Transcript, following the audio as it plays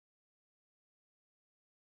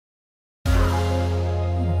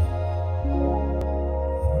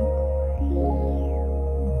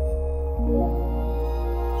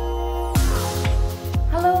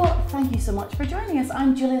you so much for joining us.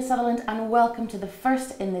 I'm Julia Sutherland and welcome to the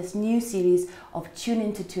first in this new series of Tune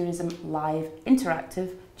Into Tourism live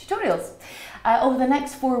interactive tutorials. Over the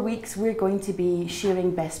next 4 weeks we're going to be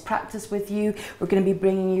sharing best practice with you. We're going to be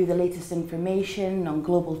bringing you the latest information on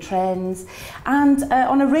global trends and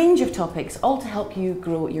on a range of topics, all to help you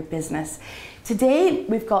grow your business. Today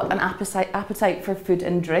we've got an appetite for food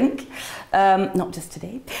and drink, not just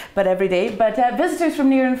today, but every day. But visitors from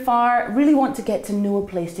near and far really want to get to know a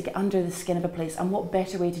place, to get under the skin of a place, and what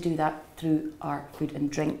better way to do that through our food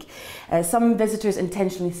and drink. Some visitors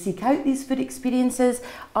intentionally seek out these food experiences,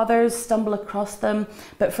 others stumble across them,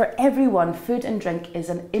 but for everyone, food and drink is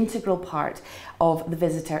an integral part of the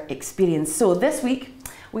visitor experience. So this week,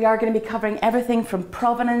 we are going to be covering everything from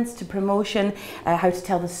provenance to promotion, how to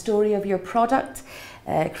tell the story of your product,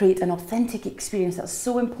 create an authentic experience. That's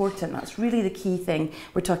so important. That's really the key thing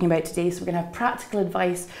we're talking about today. So we're going to have practical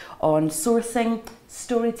advice on sourcing,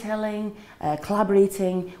 storytelling,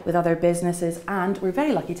 collaborating with other businesses, and we're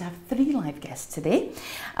very lucky to have 3 live guests today.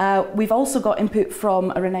 We've also got input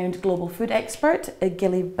from a renowned global food expert,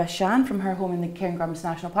 Gilly Bashan, from her home in the Cairngorms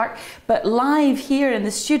National Park. But live here in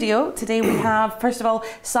the studio today we have, first of all,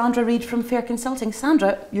 Sandra Reid from Fair Consulting.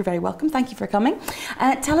 Sandra, you're very welcome. Thank you for coming.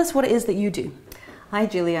 Tell us what it is that you do. Hi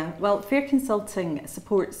Julia. Well, Fair Consulting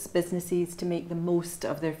supports businesses to make the most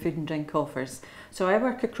of their food and drink offers. So I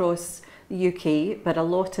work across the UK, but a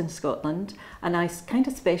lot in Scotland, and I kind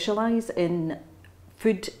of specialise in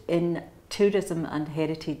food in tourism and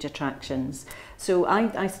heritage attractions. So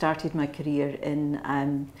I started my career in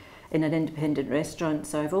an independent restaurant,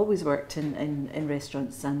 so I've always worked in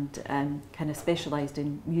restaurants and kind of specialised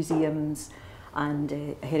in museums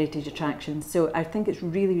and heritage attractions. So I think it's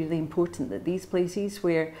really, really important that these places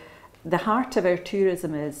where the heart of our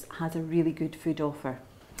tourism has a really good food offer.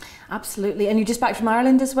 Absolutely, and you're just back from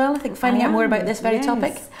Ireland as well, I think, finding out more about this very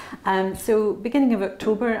topic. So beginning of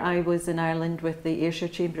October I was in Ireland with the Ayrshire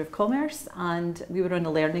Chamber of Commerce, and we were on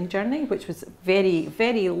a learning journey which was very,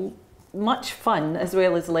 very much fun as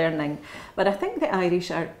well as learning. But I think the Irish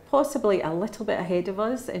are possibly a little bit ahead of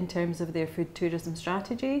us in terms of their food tourism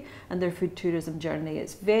strategy and their food tourism journey.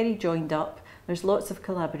 It's very joined up, there's lots of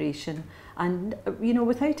collaboration, and you know,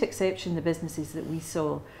 without exception the businesses that we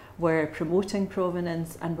saw were promoting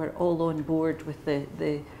provenance and were all on board with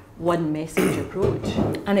the one message approach.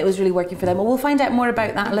 And it was really working for them. Well, we'll find out more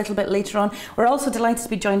about that a little bit later on. We're also delighted to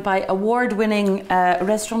be joined by award-winning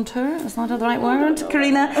restaurateur, is that the right word?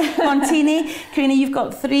 Karina Montini. Karina, you've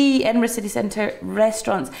got 3 Edinburgh City Centre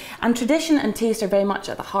restaurants, and tradition and taste are very much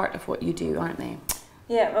at the heart of what you do, aren't they?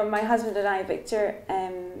 Yeah, well, my husband and I, Victor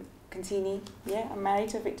Contini, yeah, I'm married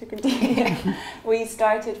to Victor Contini. We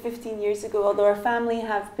started 15 years ago, although our family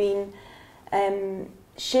have been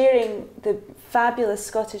sharing the fabulous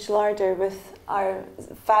Scottish larder with our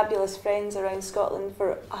fabulous friends around Scotland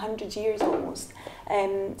for 100 years almost.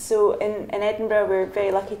 So in Edinburgh we're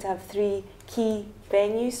very lucky to have 3 key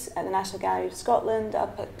venues at the National Gallery of Scotland,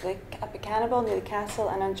 up at Cannibal near the castle,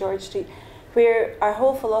 and on George Street, where our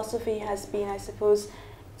whole philosophy has been, I suppose,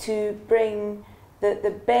 to bring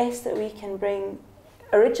the best that we can bring.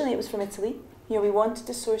 Originally it was from Italy. You know, we wanted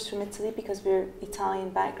to source from Italy because we're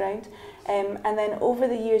Italian background, and then over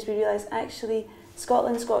the years we realised actually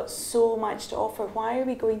Scotland's got so much to offer. Why are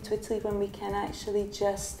we going to Italy when we can actually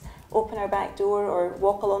just open our back door or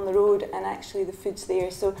walk along the road and actually the food's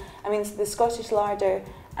there? So I mean, the Scottish larder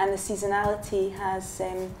and the seasonality has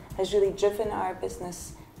really driven our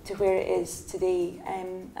business to where it is today,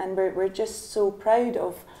 and we're just so proud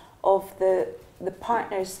of the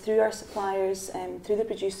partners through our suppliers and through the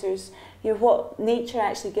producers. You know, what nature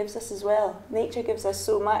actually gives us as well. Nature gives us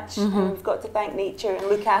so much, and we've got to thank nature and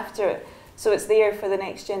look after it, so it's there for the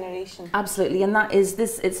next generation. Absolutely, and that is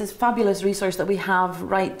it's this fabulous resource that we have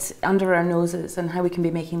right under our noses, and how we can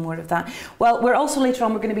be making more of that. Well, we're also later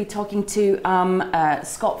on, we're going to be talking to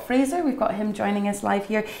Scott Fraser. We've got him joining us live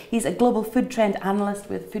here. He's a global food trend analyst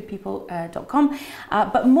with foodpeople.com.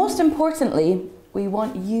 But most importantly, we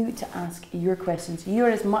want you to ask your questions. You're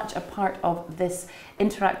as much a part of this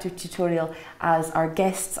interactive tutorial as our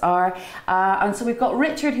guests are. And so we've got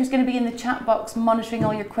Richard, who's going to be in the chat box monitoring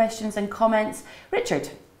all your questions and comments. Richard.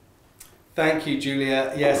 Thank you,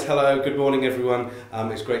 Julia. Yes, hello, good morning everyone.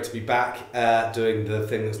 It's great to be back doing the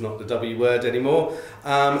thing that's not the W word anymore.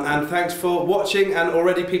 And thanks for watching, and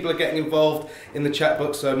already people are getting involved in the chat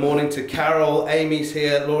box. So morning to Carol, Amy's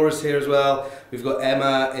here, Laura's here as well. We've got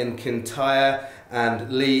Emma in Kintyre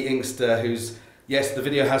and Lee Inkster, who's Yes, the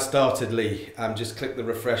video has started, Lee. Just click the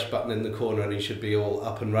refresh button in the corner and you should be all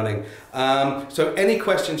up and running. So any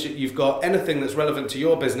questions that you've got, anything that's relevant to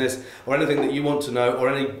your business or anything that you want to know or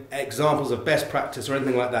any examples of best practice or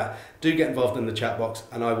anything like that, do get involved in the chat box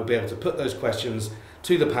and I will be able to put those questions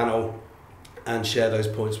to the panel and share those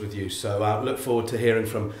points with you. So I look forward to hearing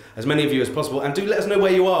from as many of you as possible, and do let us know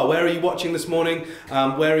where you are. Where are you watching this morning?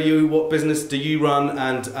 Where are you? What business do you run?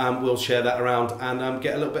 And we'll share that around and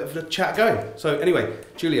get a little bit of a chat going. So anyway,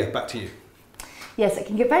 Julia, back to you. Yes, it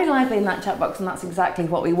can get very lively in that chat box, and that's exactly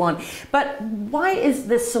what we want. But why is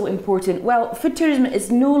this so important? Well, food tourism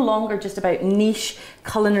is no longer just about niche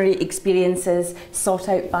culinary experiences sought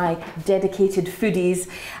out by dedicated foodies,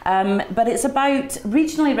 but it's about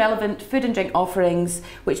regionally relevant food and drink offerings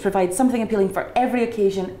which provide something appealing for every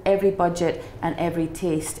occasion, every budget and every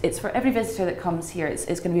taste. It's for every visitor that comes here, it's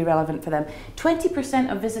going to be relevant for them.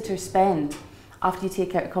 20% of visitors spend after you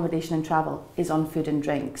take out accommodation and travel is on food and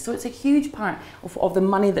drink. So it's a huge part of the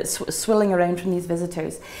money that's swilling around from these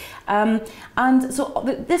visitors. And so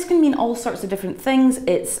this can mean all sorts of different things.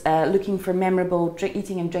 It's looking for memorable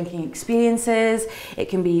eating and drinking experiences. It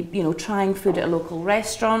can be, you know, trying food at a local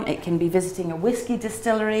restaurant. It can be visiting a whiskey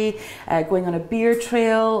distillery, going on a beer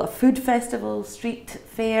trail, a food festival, street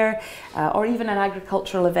fair, or even an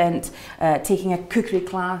agricultural event, taking a cookery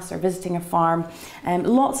class or visiting a farm.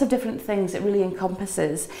 Lots of different things it really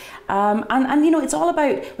encompasses. And you know, it's all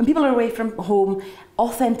about, when people are away from home,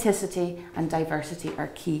 authenticity and diversity are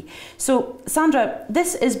key. So Sandra,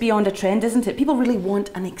 this is beyond a trend, isn't it? People really want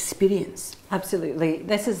an experience. Absolutely.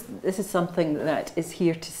 This is something that is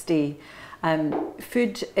here to stay.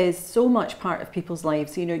 Food is so much part of people's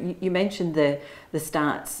lives. You know, you mentioned the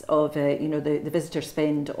stats of you know, the visitor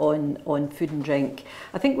spend on food and drink.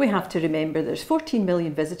 I think we have to remember there's 14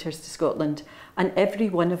 million visitors to Scotland, and every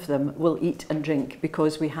one of them will eat and drink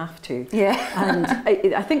because we have to. Yeah. And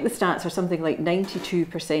I think the stats are something like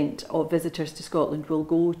 92% of visitors to Scotland will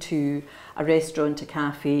go to a restaurant, a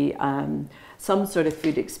cafe, some sort of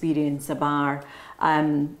food experience, a bar.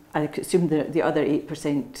 I assume the other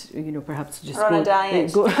 8%, you know, perhaps just go on a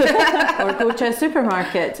diet, or go to a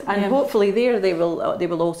supermarket, and hopefully there they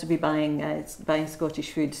will also be buying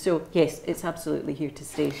Scottish food. So yes, it's absolutely here to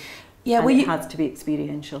stay. Yeah, and well, it has to be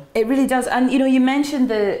experiential. It really does, and you know, you mentioned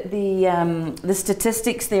the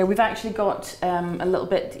statistics there. We've actually got a little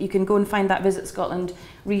bit. You can go and find that Visit Scotland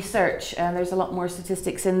research. There's a lot more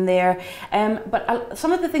statistics in there. But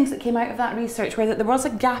some of the things that came out of that research were that there was a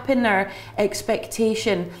gap in our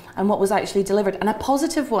expectation and what was actually delivered, and a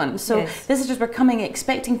positive one. So visitors were coming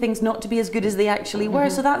expecting things not to be as good as they actually were.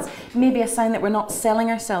 So that's maybe a sign that we're not selling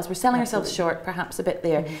ourselves. We're selling ourselves short, perhaps a bit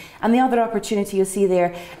there. And the other opportunity you see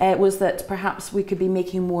there was that perhaps we could be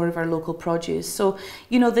making more of our local produce. So,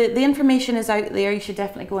 you know, the information is out there. You should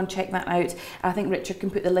definitely go and check that out. I think Richard can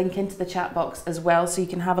put the link into the chat box as well, so you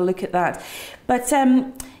can have a look at that. But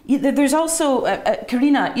there's also,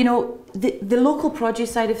 Karina, you know, the local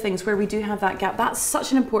produce side of things, where we do have that gap, that's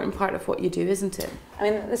such an important part of what you do, isn't it? I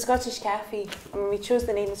mean, the Scottish Cafe, I mean, we chose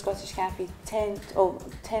the name the Scottish Cafe 10,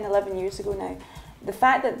 11 years ago now. The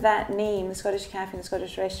fact that that name, the Scottish Cafe and the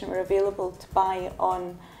Scottish Restaurant, were available to buy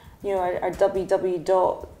on, you know, our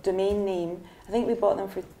www domain name, I think we bought them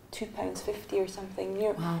for £2.50 or something. You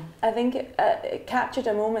know, wow. I think it captured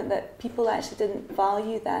a moment that people actually didn't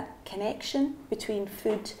value that connection between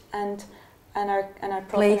food and our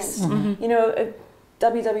provenance. You know,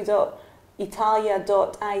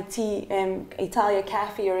 www.italia.it, Italia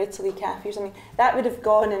Cafe or Italy Cafe or something, that would have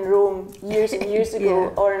gone in Rome years and years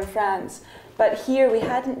ago, or in France. But here we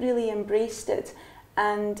hadn't really embraced it,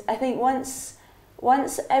 and I think once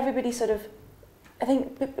everybody sort of, I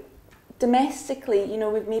think domestically, you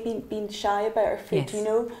know, we've maybe been shy about our food, you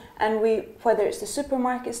know, and whether it's the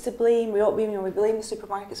supermarkets to blame, we blame the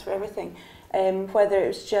supermarkets for everything, whether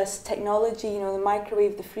it's just technology, you know, the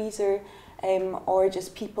microwave, the freezer, or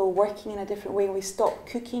just people working in a different way, and we stopped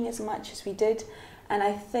cooking as much as we did. And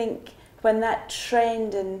I think when that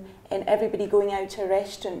trend in everybody going out to a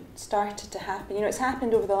restaurant started to happen, you know, it's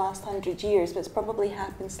happened over the last 100 years, but it's probably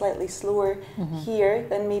happened slightly slower here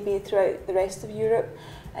than maybe throughout the rest of Europe.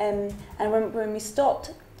 And when we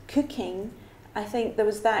stopped cooking, I think there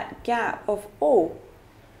was that gap of, oh,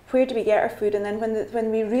 where do we get our food? And then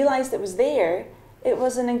when we realised it was there, it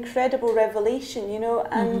was an incredible revelation, you know.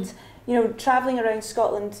 And you know, travelling around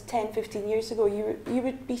Scotland 10, 15 years ago, you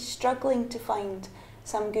would be struggling to find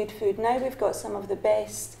some good food. Now we've got some of the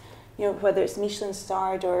best, you know, whether it's Michelin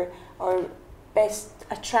starred or best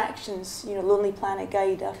attractions, you know, Lonely Planet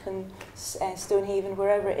Guide up in Stonehaven,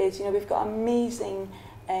 wherever it is. You know, we've got amazing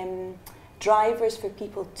drivers for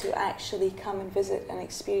people to actually come and visit and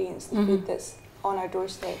experience the food on our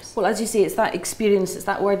doorsteps. Well, as you say, it's that experience, it's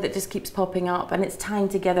that word that just keeps popping up, and it's tying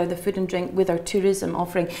together the food and drink with our tourism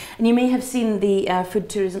offering. And you may have seen the Food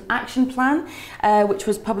Tourism Action Plan, which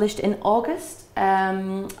was published in August.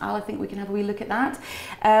 I think we can have a wee look at that.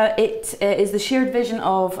 It is the shared vision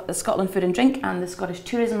of Scotland Food and Drink and the Scottish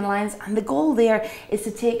Tourism Alliance, and the goal there is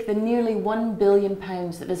to take the nearly £1 billion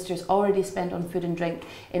that visitors already spend on food and drink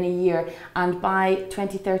in a year, and by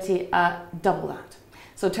 2030 double that.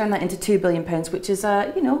 So turn that into £2 billion, which is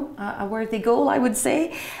a worthy goal, I would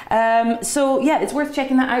say. So yeah, it's worth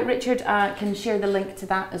checking that out. Richard can share the link to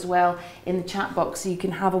that as well in the chat box, so you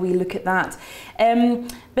can have a wee look at that.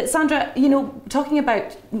 But Sandra, talking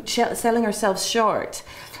about selling ourselves short,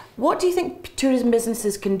 what do you think tourism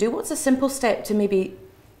businesses can do? What's a simple step to maybe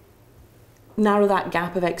narrow that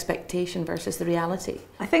gap of expectation versus the reality?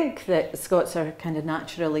 I think that Scots are kind of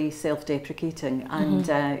naturally self-deprecating,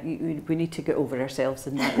 and we need to get over ourselves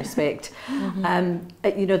in that respect.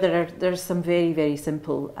 There's some very, very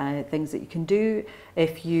simple things that you can do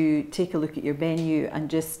if you take a look at your menu and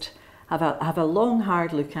just have a long,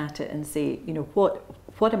 hard look at it and say,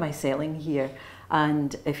 what am I selling here?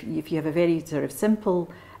 And if you have a very sort of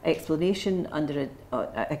simple explanation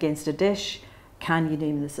against a dish, can you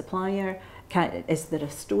name the supplier? Is there a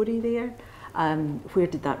story there? Where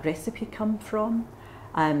did that recipe come from?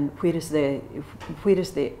 Where is the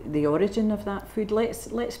origin of that food? Let's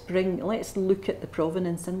look at the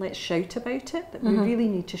provenance and let's shout about it. We really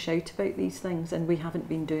need to shout about these things, and we haven't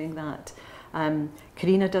been doing that.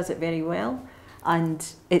 Karina does it very well, and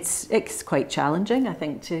it's quite challenging, I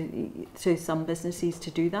think, to some businesses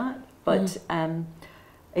to do that. But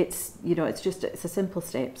it's a simple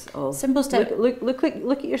steps of look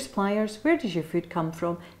at your suppliers. Where does your food come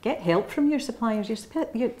from? Get help from your suppliers.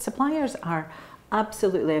 Your suppliers are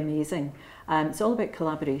absolutely amazing. It's all about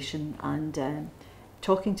collaboration and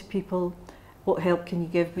talking to people. What help can you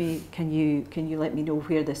give me? Can you let me know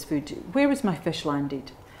where was my fish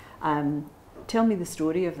landed? Tell me the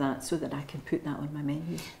story of that so that I can put that on my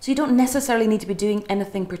menu. So you don't necessarily need to be doing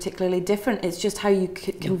anything particularly different. It's just how you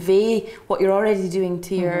convey what you're already doing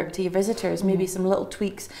to your visitors. Maybe some little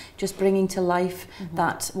tweaks, just bringing to life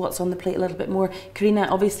that what's on the plate a little bit more. Karina,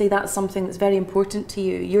 obviously that's something that's very important to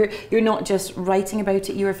you. You're not just writing about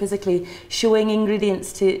it. You are physically showing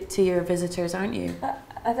ingredients to your visitors, aren't you?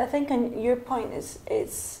 I think on your point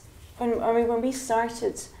is when we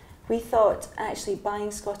started, we thought actually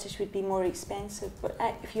buying Scottish would be more expensive, but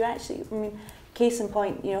if you actually, case in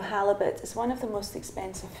point, halibut is one of the most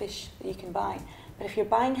expensive fish that you can buy. But if you're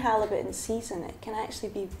buying halibut in season, it can actually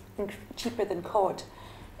be cheaper than cod.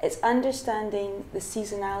 It's understanding the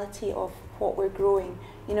seasonality of what we're growing,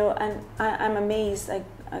 and I'm amazed.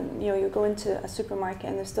 You go into a supermarket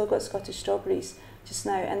and they've still got Scottish strawberries just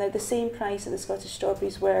now, and they're the same price that the Scottish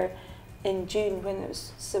strawberries were in June when it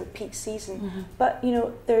was sort of peak season. But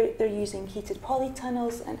they're using heated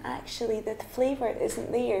polytunnels, and actually the flavour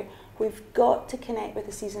isn't there. We've got to connect with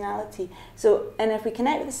the seasonality. And if we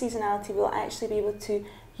connect with the seasonality, we'll actually be able to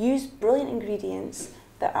use brilliant ingredients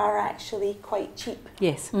that are actually quite cheap.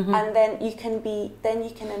 Yes. And then you can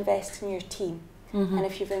invest in your team. And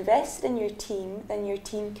if you've invested in your team, then your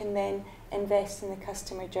team can then invest in the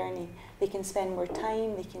customer journey. They can spend more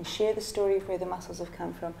time, they can share the story of where the mussels have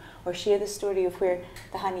come from, or share the story of where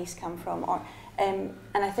the honeys come from. And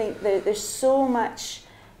I think there's so much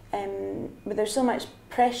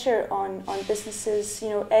pressure on businesses.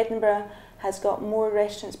 Edinburgh has got more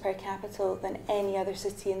restaurants per capita than any other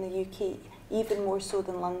city in the UK, even more so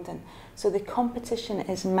than London. So the competition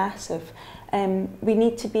is massive. We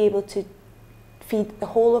need to be able to feed the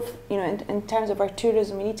whole of, in terms of our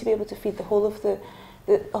tourism, we need to be able to feed the whole of the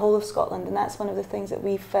whole of Scotland, and that's one of the things that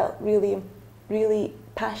we felt really, really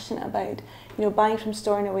passionate about. Buying from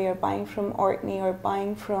Stornoway or buying from Orkney or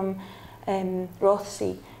buying from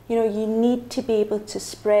Rothsay. You need to be able to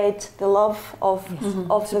spread the love of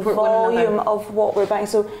the volume of what we're buying.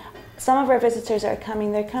 So some of our visitors that are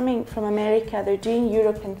coming, they're coming from America, they're doing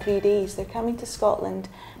Europe in 3 days, they're coming to Scotland.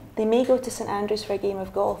 They may go to St Andrews for a game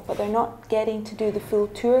of golf, but they're not getting to do the full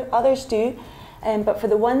tour. Others do. But for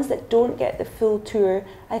the ones that don't get the full tour,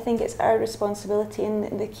 I think it's our responsibility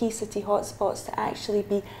in the key city hotspots to actually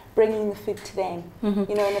be bringing the food to them. And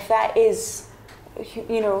if that is,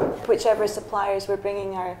 whichever suppliers we're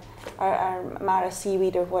bringing our Mara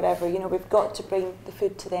seaweed or whatever, we've got to bring the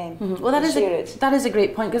food to them. Well, that is a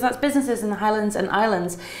great point, because that's businesses in the Highlands and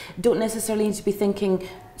Islands don't necessarily need to be thinking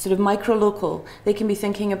sort of micro-local. They can be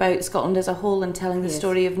thinking about Scotland as a whole and telling the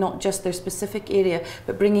story of not just their specific area,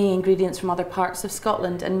 but bringing ingredients from other parts of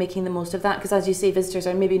Scotland and making the most of that. Because as you say, visitors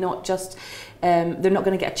are maybe not just, they're not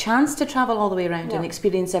going to get a chance to travel all the way around and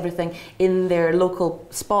experience everything in their local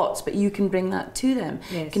spots, but you can bring that to them.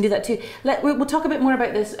 Yes. You can do that too. We'll talk a bit more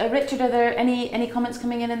about this. Richard, are there any comments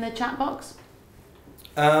coming in the chat box?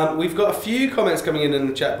 We've got a few comments coming in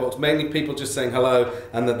the chat box, mainly people just saying hello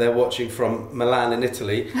and that they're watching from Milan in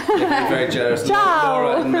Italy. They're very jealous.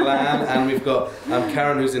 Laura in Milan, and we've got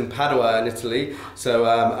Karen who's in Padua in Italy. So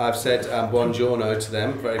I've said buongiorno to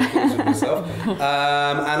them, very pleased with myself.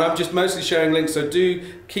 And I'm just mostly sharing links, so do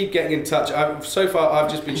keep getting in touch. So far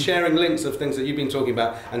I've just been sharing links of things that you've been talking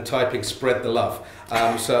about and typing spread the love.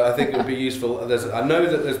 So I think it would be useful. I know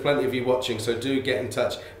that there's plenty of you watching, so do get in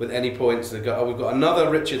touch with any points. We've got another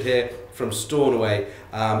Richard here from Stornoway,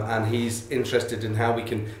 and he's interested in how we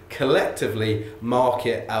can collectively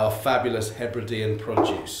market our fabulous Hebridean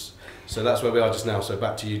produce. So that's where we are just now. So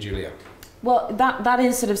back to you, Julia. Well, that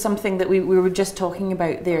is sort of something that we were just talking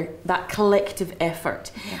about there, that collective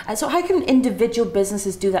effort. And so how can individual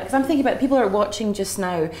businesses do that? Because I'm thinking about people who are watching just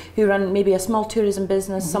now who run maybe a small tourism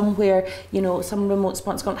business somewhere, you know, some remote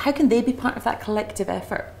spot in Scotland. How can they be part of that collective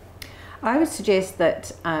effort? I would suggest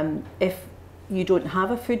that if you don't have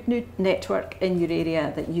a food network in your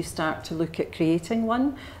area, that you start to look at creating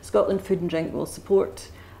one. Scotland Food and Drink will support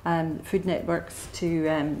food networks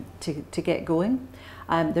to get going.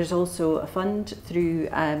 There's also a fund through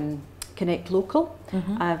Connect Local,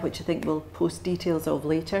 which I think we'll post details of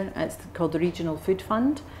later. It's called the Regional Food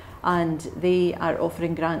Fund, and they are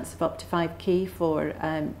offering grants of up to 5k for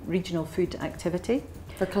regional food activity.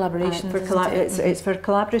 For collaboration, it's for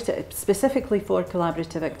collaborative, specifically for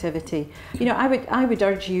collaborative activity. You know, I would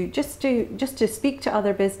urge you just to speak to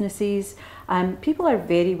other businesses. People are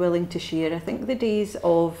very willing to share. I think the days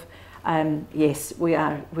of yes, we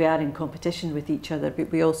are in competition with each other,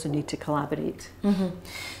 but we also need to collaborate.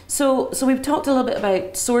 So we've talked a little bit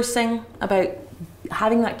about sourcing, about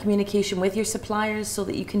having that communication with your suppliers so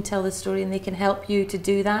that you can tell the story and they can help you to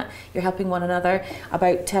do that. You're helping one another,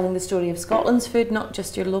 about telling the story of Scotland's food, not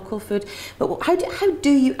just your local food. But how do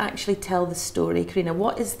you actually tell the story, Karina?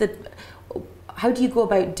 How do you go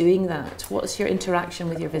about doing that? What's your interaction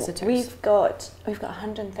with your visitors? We've got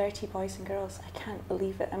 130 boys and girls. I can't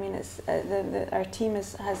believe it. I mean, it's our team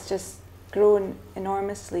has just grown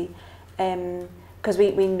enormously. Because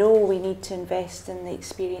we know we need to invest in the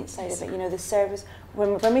experience side of it. You know, the service.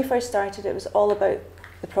 When we first started, it was all about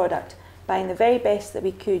the product, buying the very best that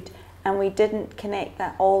we could, and we didn't connect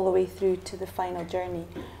that all the way through to the final journey.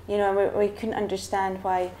 You know, and we couldn't understand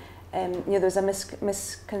why. You know, there was a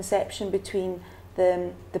misconception between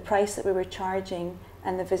the price that we were charging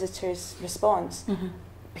and the visitors' response,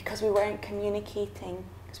 because we weren't communicating,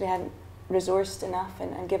 because we hadn't resourced enough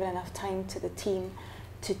and given enough time to the team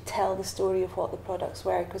to tell the story of what the products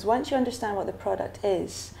were. Because once you understand what the product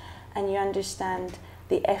is and you understand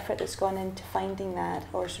the effort that's gone into finding that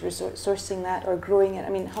or sourcing that or growing it. I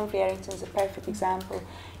mean, Humphrey Errington's a perfect example.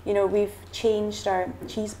 You know, we've changed our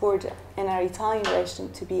cheese board in our Italian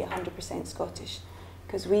restaurant to be 100% Scottish,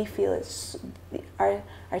 because we feel it's our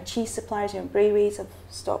cheese suppliers. You know, Braeways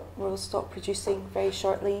will stop producing very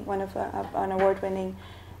shortly. One of an award-winning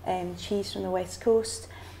cheese from the West Coast.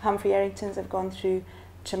 Humphrey Errington's have gone through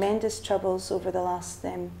tremendous troubles over the last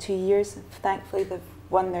 2 years. Thankfully, they've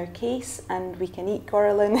won their case, and we can eat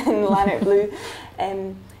Coralin and Lanark Blue.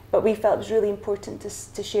 But we felt it was really important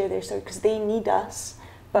to share their story, because they need us.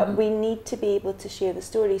 But we need to be able to share the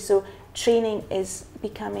story. So training is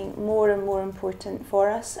becoming more and more important for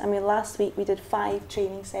us. I mean, last week we did 5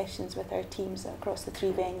 training sessions with our teams across the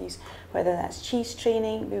 3 venues, whether that's cheese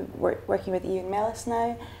training. We're working with Ian Mellis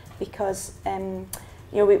now, because you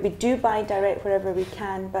know, we do buy direct wherever we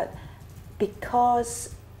can, but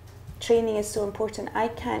because training is so important, I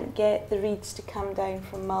can't get the Reids to come down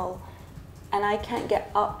from Mull, and I can't get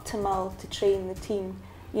up to Mull to train the team.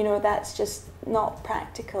 You know, that's just not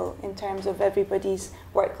practical in terms of everybody's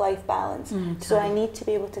work-life balance. So I need to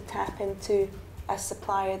be able to tap into a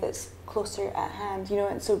supplier that's closer at hand, you know,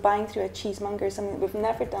 and so buying through a cheesemonger is something that we've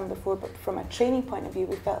never done before, but from a training point of view,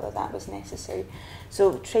 we felt that that was necessary.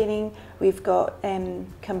 So training, we've got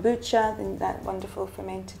kombucha, and that wonderful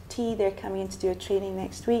fermented tea. They're coming in to do a training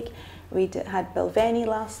next week. We had Bilveni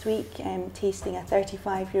last week, tasting a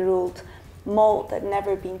 35-year-old malt that had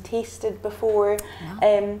never been tasted before.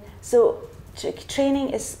 So training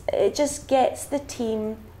it just gets the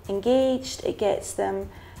team engaged, it gets them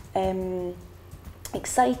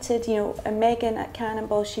excited. You know, Megan at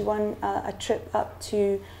Cannonball, she won a trip up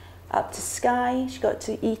to up to Skye. She got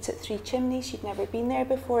to eat at Three Chimneys. She'd never been there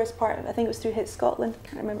before as part of, I think it was through Hit Scotland, I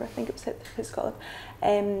can't remember, I think it was Hit Scotland.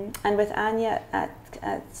 And with Anya at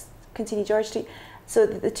Contini George Street. So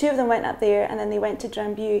the two of them went up there, and then they went to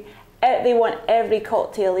Drambuie. They want every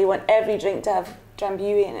cocktail, they want every drink to have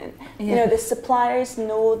Drambuie in it. Yeah. You know, the suppliers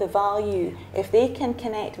know the value. If they can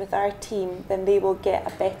connect with our team, then they will get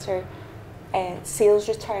a better sales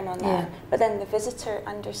return on that. Yeah. But then the visitor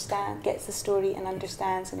gets the story and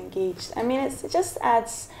understands and engaged. I mean, it just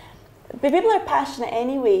adds. But people are passionate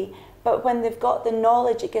anyway, but when they've got the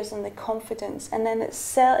knowledge, it gives them the confidence, and then it's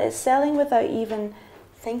selling without even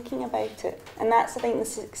thinking about it. And that's, I think, the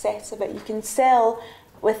success of it. You can sell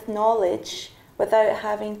with knowledge without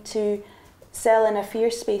having to sell in a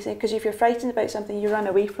fear space, because if you're frightened about something, you run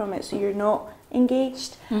away from it, so you're not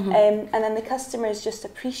engaged. And then the customers just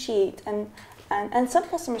appreciate, and some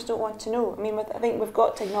customers don't want to know. I mean, I think we've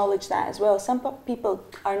got to acknowledge that as well. Some people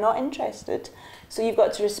are not interested, so you've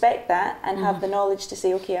got to respect that and have the knowledge to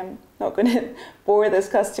say, okay, I'm not going to bore this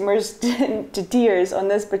customers to tears on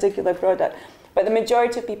this particular product. But the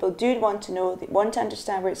majority of people do want to know, they want to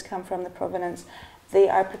understand where it's come from, the provenance. They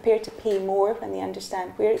are prepared to pay more when they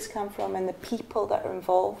understand where it's come from and the people that are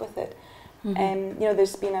involved with it. You know,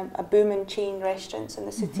 there's been a boom in chain restaurants in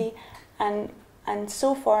the city, and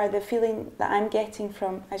so far the feeling that I'm getting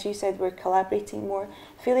from, as you said, we're collaborating more,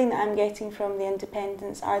 feeling that I'm getting from the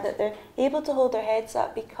independents are that they're able to hold their heads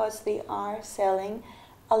up because they are selling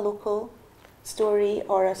a local story,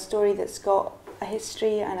 or a story that's got a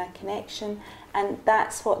history and a connection, and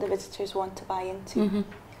that's what the visitors want to buy into.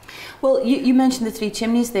 Well, you mentioned the Three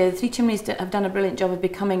Chimneys there. The Three Chimneys have done a brilliant job of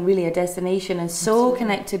becoming really a destination and so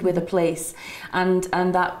connected with a place, and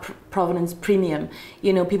that provenance premium.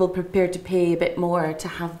 You know, people prepared to pay a bit more to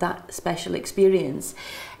have that special experience.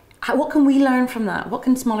 What can we learn from that? What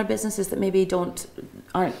can smaller businesses that maybe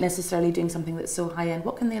aren't necessarily doing something that's so high end,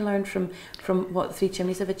 what can they learn from what Three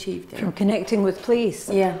Chimneys have achieved there? From connecting with place.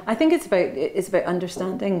 Yeah, I think it's about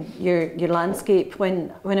understanding your landscape.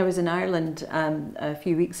 When I was in Ireland a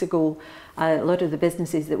few weeks ago, a lot of the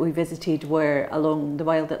businesses that we visited were along the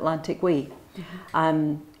Wild Atlantic Way.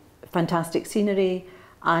 Fantastic scenery,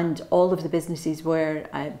 and all of the businesses were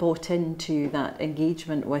bought into that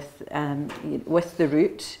engagement with the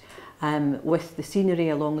route. With the scenery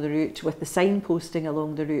along the route, with the signposting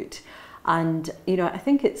along the route. And you know, I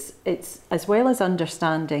think it's as well as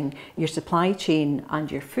understanding your supply chain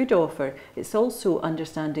and your food offer, it's also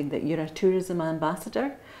understanding that you're a tourism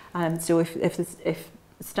ambassador. So if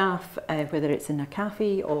staff, whether it's in a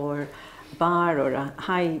cafe or a bar or a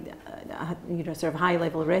sort of high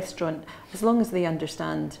level restaurant, as long as they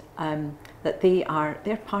understand that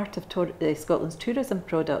they're part of Scotland's tourism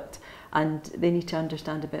product, and they need to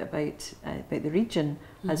understand a bit about the region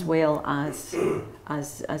as well as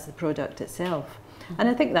the product itself. And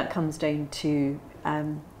I think that comes down to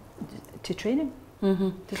training,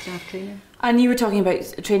 to staff training. And you were talking about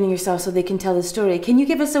training yourself so they can tell the story. Can you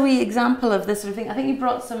give us a wee example of this sort of thing? I think you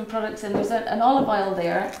brought some products in. There's an olive oil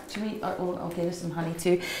there. Okay, there's some honey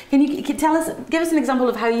too. Can you give us an example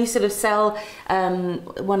of how you sort of sell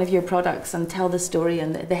one of your products and tell the story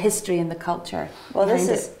and the history and the culture? Well, this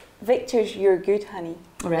is Victor's Your Good Honey.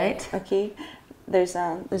 Right. Okay. There's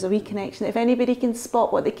a wee connection. If anybody can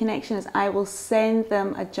spot what the connection is, I will send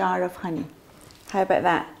them a jar of honey. How about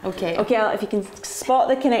that? Okay. Okay, if you can spot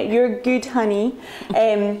the Your Good Honey.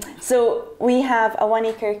 So we have a 1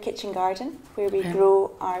 acre kitchen garden where we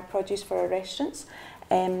grow our produce for our restaurants.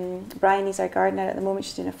 Bryony's our gardener at the moment.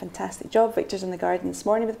 She's doing a fantastic job. Victor's in the garden this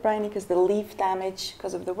morning with Bryony because the leaf damage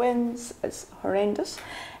because of the winds is horrendous.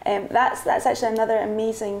 That's actually another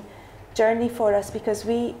amazing journey for us, because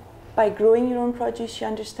by growing your own produce, you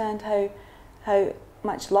understand how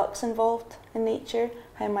much luck's involved in nature,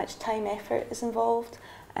 how much time, effort is involved,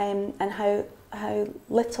 and how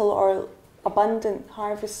little or abundant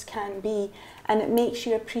harvests can be, and it makes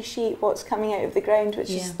you appreciate what's coming out of the ground, which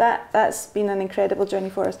is that's been an incredible journey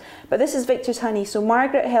for us. But this is Victor's honey. So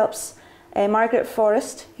Margaret helps, Margaret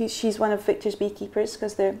Forrest, she's one of Victor's beekeepers,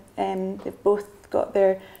 because they've both got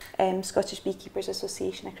their Scottish Beekeepers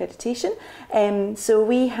Association accreditation. So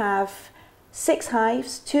we have 6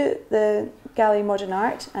 hives, 2 at the Gallery of Modern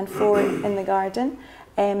Art and 4 in the garden.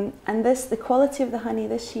 And the quality of the honey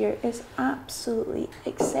this year is absolutely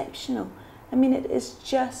exceptional. I mean, it is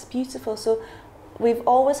just beautiful. So we've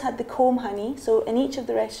always had the comb honey. So in each of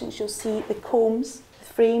the restaurants, you'll see the combs, the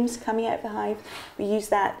frames coming out of the hive. We use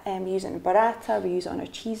that, we use it in burrata, we use it on our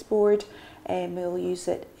cheese board, we'll use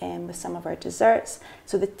it with some of our desserts.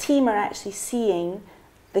 So the team are actually seeing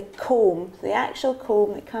the comb, the actual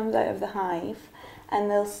comb that comes out of the hive,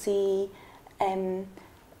 and they'll see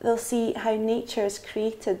they'll see how nature has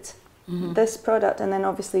created this product, and then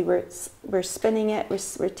obviously we're spinning it,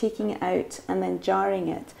 we're taking it out and then jarring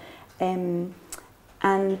it, and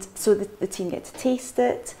so the team get to taste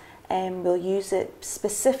it. We'll use it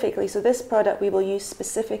specifically. So this product we will use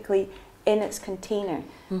specifically in its container,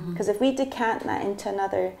 because if we decant that into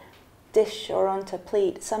another dish or onto a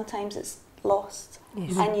plate, sometimes it's lost.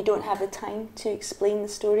 Yes. And you don't have the time to explain the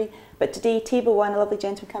story. But today, table one, a lovely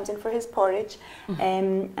gentleman comes in for his porridge,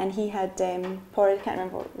 and he had porridge, I can't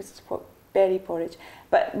remember what it was, berry porridge,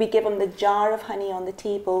 but we give him the jar of honey on the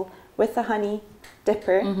table with the honey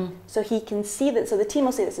dipper, so he can see that. So the team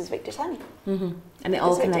will say, this is Victor's honey. And it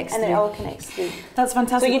all connects through. And it all connects through. That's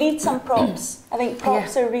fantastic. So you need some props. I think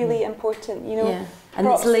props are really important, you know. Yeah. And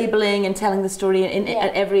it's labelling and telling the story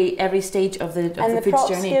at every stage of the food's journey. And the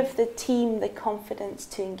props give the team the confidence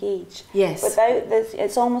to engage. Yes. Without this,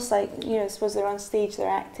 it's almost like, you know, I suppose they're on stage, they're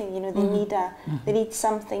acting, you know, they need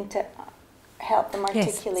something to help them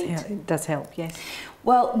articulate. Yes, it does help, yes.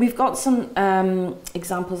 Well, we've got some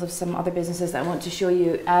examples of some other businesses that I want to show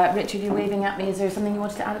you. Richard, you're waving at me. Is there something you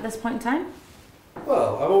wanted to add at this point in time?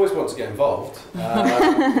 Well, I've always wanted to get involved, you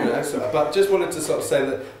know, but just wanted to sort of say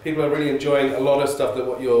that people are really enjoying a lot of stuff that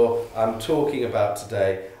what you're talking about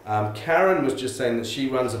today. Karen was just saying that she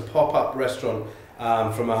runs a pop-up restaurant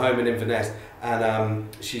from her home in Inverness, and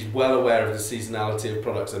she's well aware of the seasonality of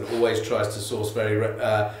products and always tries to source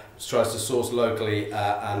locally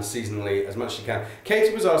and seasonally as much as she can.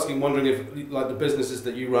 Katie was wondering if, like the businesses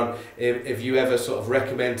that you run, if you ever sort of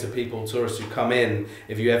recommend to people, tourists who come in,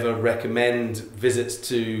 if you ever recommend visits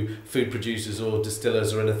to food producers or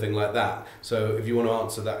distillers or anything like that. So if you want to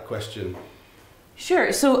answer that question.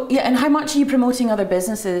 Sure. So yeah, and how much are you promoting other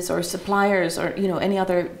businesses or suppliers or, you know, any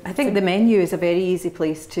other? I think the menu is a very easy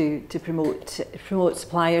place to promote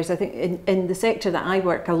suppliers. I think in the sector that I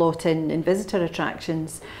work a lot in visitor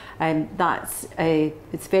attractions,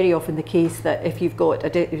 it's very often the case that if you've got,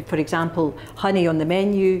 for example, honey on the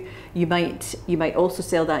menu, you might also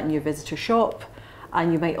sell that in your visitor shop,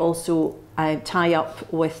 and you might also tie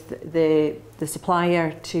up with the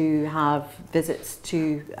supplier to have visits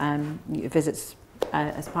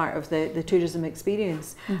as part of the tourism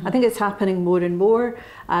experience. I think it's happening more and more.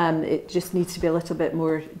 It just needs to be a little bit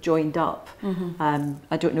more joined up.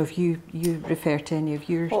 I don't know if you refer to any of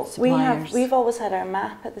your suppliers. We've always had our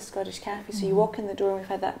map at the Scottish Cafe, so you walk in the door and we've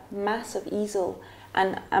had that massive easel,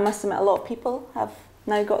 and I must admit a lot of people have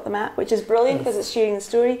now got the map, which is brilliant because it's sharing the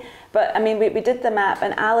story. But I mean, we did the map,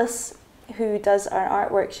 and Alice, who does our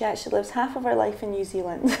artwork, she actually lives half of her life in New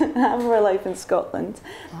Zealand, half of her life in Scotland.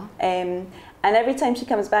 And every time she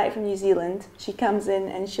comes back from New Zealand, she comes in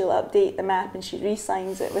and she'll update the map and she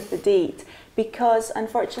re-signs it with the date, because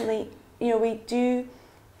unfortunately, you know, we do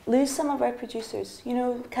lose some of our producers. You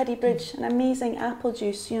know, Cuddy Bridge, an amazing apple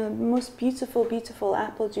juice, you know, the most beautiful, beautiful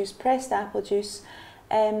apple juice, pressed apple juice.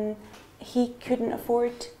 He couldn't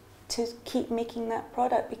afford to keep making that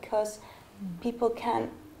product because people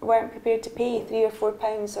weren't prepared to pay £3 or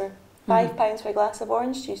 £4 or £5 for a glass of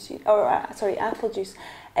orange juice, or apple juice.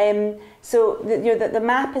 So the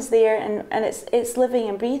map is there, and it's living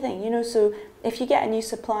and breathing, you know. So if you get a new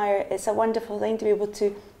supplier, it's a wonderful thing to be able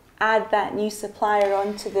to add that new supplier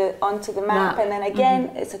onto the map, and then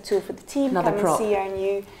again it's a tool for the team.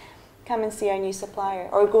 Come and see our new supplier,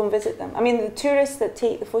 or go and visit them. I mean, the tourists that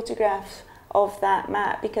take the photographs of that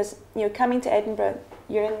map, because, you know, coming to Edinburgh,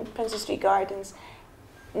 you're in Princess Street Gardens.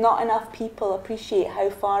 Not enough people appreciate how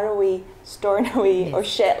far away Stornoway or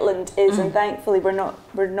Shetland is, and thankfully we're not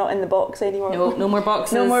in the box anymore. No more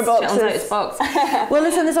boxes. No more boxes. Shetland's out its box. Well,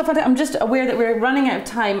 listen, this is fantastic. I'm just aware that we're running out of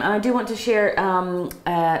time, and I do want to share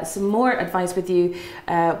some more advice with you.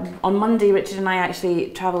 On Monday, Richard and I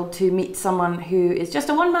actually travelled to meet someone who is just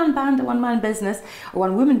a one-man band, a one-man business, or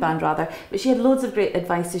one-woman band rather. But she had loads of great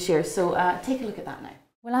advice to share. So take a look at that now.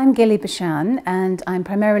 Well, I'm Gilly Bashan, and I'm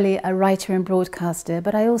primarily a writer and broadcaster,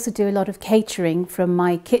 but I also do a lot of catering from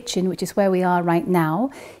my kitchen, which is where we are right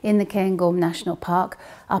now, in the Cairngorm National Park,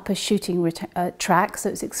 up a shooting track, so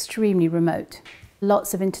it's extremely remote.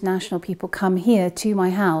 Lots of international people come here to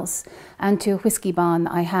my house and to a whisky barn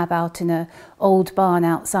that I have out in an old barn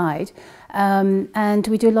outside. And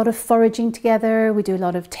we do a lot of foraging together, we do a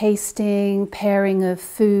lot of tasting, pairing of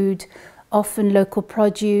food, often local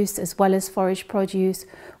produce as well as forage produce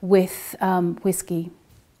with whisky.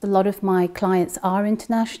 A lot of my clients are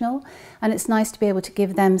international, and it's nice to be able to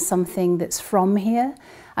give them something that's from here.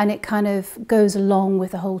 And it kind of goes along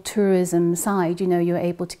with the whole tourism side. You know, you're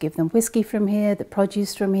able to give them whiskey from here, the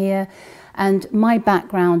produce from here. And my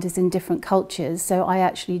background is in different cultures, so I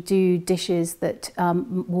actually do dishes that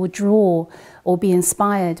will draw or be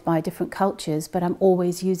inspired by different cultures, but I'm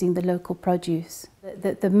always using the local produce.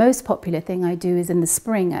 The most popular thing I do is in the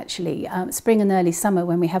spring, actually, spring and early summer,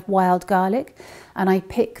 when we have wild garlic, and I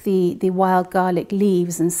pick the wild garlic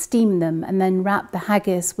leaves and steam them and then wrap the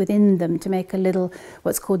haggis within them to make a little,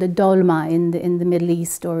 what's called a dolma in the Middle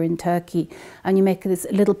East or in Turkey. And you make this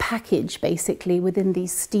little package basically within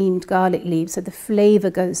these steamed garlic leaves, so the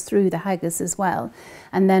flavour goes through the haggis as well.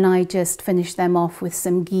 And then I just finish them off with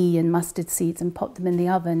some ghee and mustard seeds and pop them in the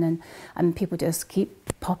oven, and people just keep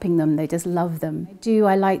popping them, they just love them.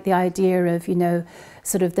 I like the idea of, you know,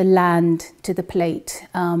 sort of the land to the plate,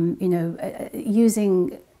 you know,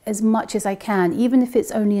 using as much as I can, even if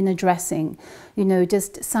it's only in a dressing, you know,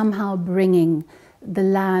 just somehow bringing the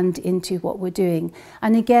land into what we're doing.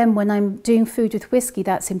 And again, when I'm doing food with whiskey,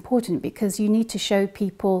 that's important because you need to show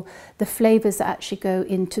people the flavours that actually go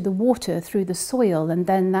into the water through the soil, and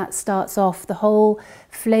then that starts off the whole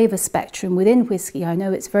flavour spectrum within whiskey. I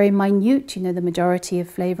know it's very minute, you know, the majority of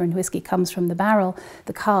flavour in whiskey comes from the barrel,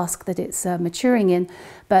 the cask that it's maturing in,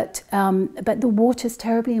 but the water's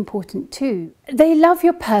terribly important too. They love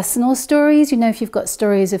your personal stories, you know, if you've got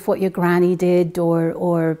stories of what your granny did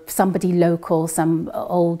or somebody local, some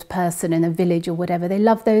old person in a village or whatever, they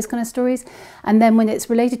love those kind of stories. And then when it's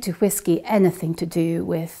related to whiskey, anything to do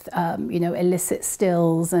with, you know, illicit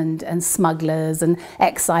stills and smugglers and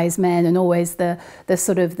excise men, and always the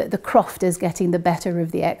sort of the crofters getting the better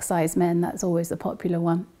of the excise men, that's always the popular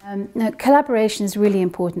one. Now, collaboration is really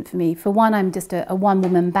important for me. For one, I'm just a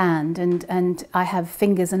one-woman band, and I have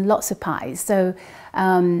fingers and lots of pies, so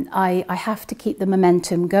I have to keep the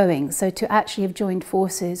momentum going. So to actually have joined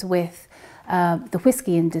forces with the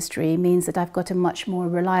whiskey industry means that I've got a much more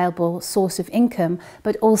reliable source of income,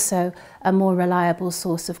 but also a more reliable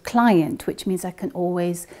source of client, which means I can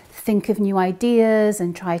always think of new ideas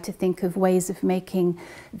and try to think of ways of making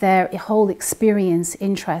their whole experience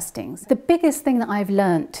interesting. The biggest thing that I've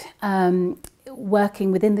learnt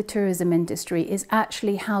working within the tourism industry is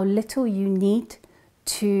actually how little you need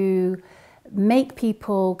to make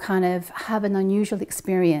people kind of have an unusual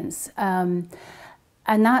experience.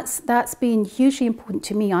 And that's been hugely important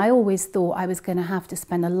to me. I always thought I was going to have to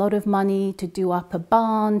spend a lot of money to do up a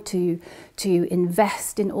barn, to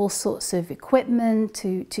invest in all sorts of equipment,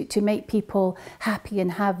 to make people happy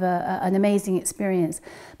and have an amazing experience.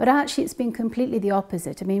 But actually it's been completely the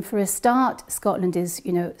opposite. I mean, for a start, Scotland is,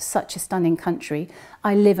 you know, such a stunning country.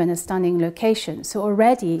 I live in a stunning location. So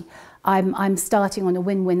already I'm starting on a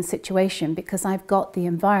win-win situation because I've got the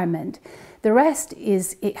environment. The rest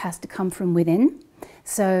is, it has to come from within.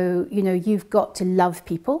 So, you know, you've got to love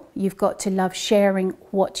people, you've got to love sharing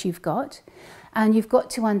what you've got, and you've got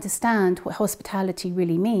to understand what hospitality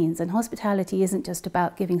really means. And hospitality isn't just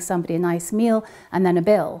about giving somebody a nice meal and then a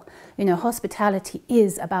bill. You know, hospitality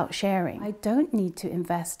is about sharing. I don't need to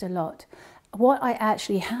invest a lot. What I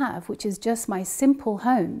actually have, which is just my simple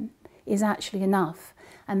home, is actually enough.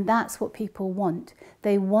 And that's what people want.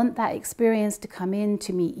 They want that experience to come in,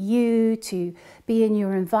 to meet you, to be in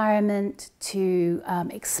your environment, to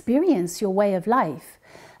experience your way of life.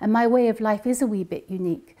 And my way of life is a wee bit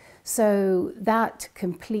unique. So that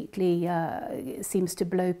completely seems to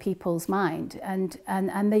blow people's mind.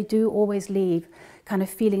 And they do always leave kind of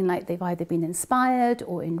feeling like they've either been inspired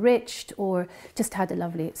or enriched or just had a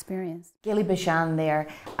lovely experience. Gilly Bashan there,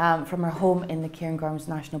 from her home in the Cairngorms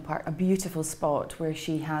National Park, a beautiful spot where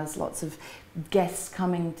she has lots of guests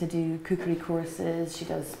coming to do cookery courses. She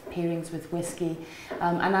does pairings with whiskey,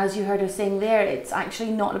 and as you heard her saying there, it's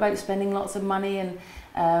actually not about spending lots of money, and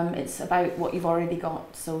it's about what you've already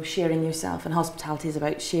got, so sharing yourself, and hospitality is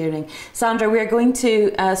about sharing. Sandra, we're going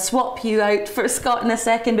to swap you out for Scott in a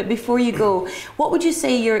second, but before you go, what would you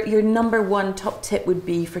say your number one top tip would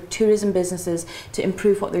be for tourism businesses to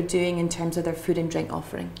improve what they're doing in terms of their food and drink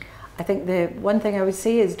offering? I think the one thing I would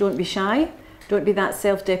say is don't be shy, don't be that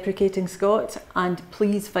self-deprecating Scot, and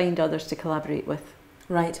please find others to collaborate with.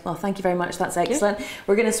 Right, well, thank you very much, that's excellent.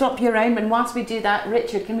 We're going to swap you around, and whilst we do that,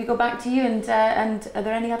 Richard, can we go back to you, and are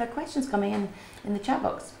there any other questions coming in the chat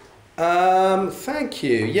box? Thank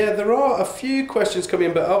you. Yeah, there are a few questions coming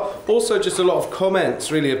in, but also just a lot of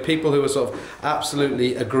comments, really, of people who are sort of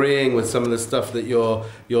absolutely agreeing with some of the stuff that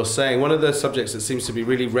you're saying. One of the subjects that seems to be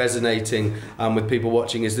really resonating with people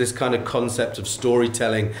watching is this kind of concept of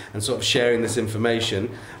storytelling and sort of sharing this information.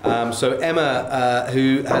 So Emma,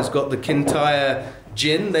 who has got the Kintyre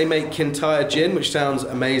gin. They make Kintyre gin, which sounds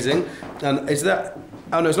amazing. And is that...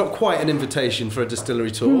 Oh no, it's not quite an invitation for a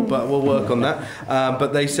distillery tour, but we'll work on that.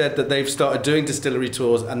 But they said that they've started doing distillery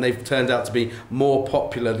tours and they've turned out to be more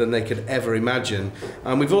popular than they could ever imagine.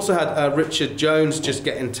 We've also had Richard Jones just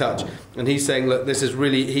get in touch, and he's saying, look, this is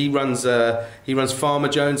really, he runs Farmer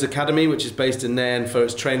Jones Academy, which is based in Nairn, for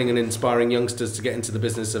its training and inspiring youngsters to get into the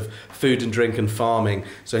business of food and drink and farming.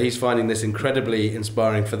 So he's finding this incredibly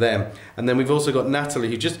inspiring for them. And then we've also got Natalie,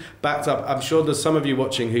 who just backed up. I'm sure there's some of you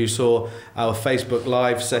watching who saw our Facebook Live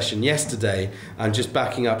session yesterday, and just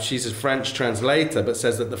backing up. She's a French translator, but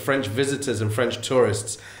says that the French visitors and French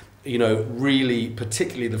tourists, you know, really,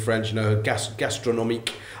 particularly the French, you know,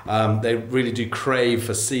 gastronomique, they really do crave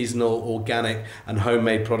for seasonal, organic and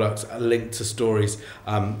homemade products linked to stories,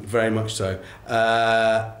 very much so.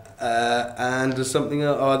 And there's something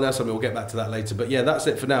else. Oh, there's something. We'll get back to that later. But yeah, that's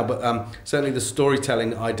it for now. But certainly the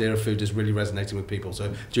storytelling idea of food is really resonating with people.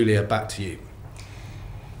 So Julia, back to you.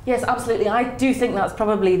 Yes, absolutely. I do think that's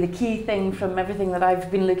probably the key thing from everything that I've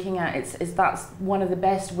been looking at. Is that's one of the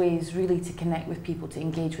best ways really to connect with people, to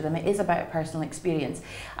engage with them. It is about a personal experience.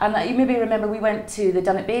 And you maybe remember we went to the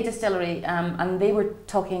Dunnet Bay distillery and they were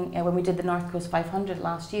talking when we did the North Coast 500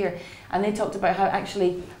 last year, and they talked about how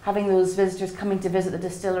actually having those visitors coming to visit the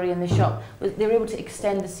distillery and the shop, they were able to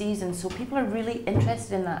extend the season. So people are really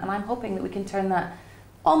interested in that, and I'm hoping that we can turn that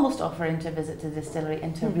almost offer into a visit to the distillery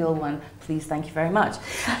into a real one. Please, thank you very much.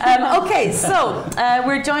 Okay, so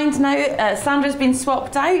we're joined now. Sandra's been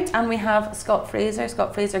swapped out, and we have Scott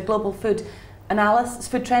Fraser, global food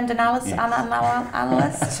analyst, food trend analyst. Yes.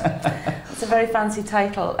 Analyst. It's a very fancy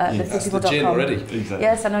title. Yes. That's the gin already. Exactly.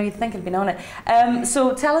 Yes, I know you'd think I'd been on it.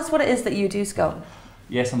 So tell us what it is that you do, Scott.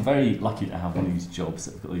 Yes, I'm very lucky to have one of these jobs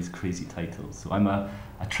that have got these crazy titles. So I'm a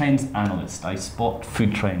trends analyst. I spot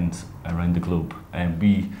food trends around the globe.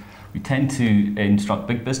 We tend to instruct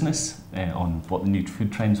big business on what the new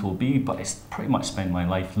food trends will be, but I pretty much spend my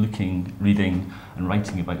life looking, reading and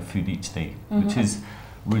writing about food each day, which is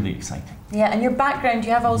really exciting. Yeah, and your background,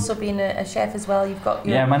 you have also been a chef as well. You've got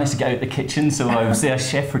your... Yeah, I managed to get out the kitchen, so I was a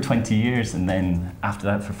chef for 20 years, and then after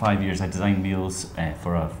that for 5 years I designed meals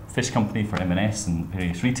for a fish company, for M&S and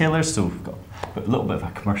various retailers, so I've got a little bit of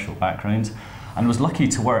a commercial background. And was lucky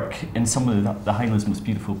to work in some of the Highlands' most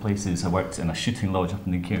beautiful places. I worked in a shooting lodge up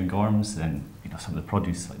in the Cairngorms, and you know, some of the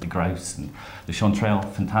produce like the grouse and the chanterelle,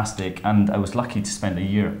 fantastic. And I was lucky to spend a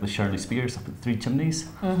year with Shirley Spears up at the Three Chimneys,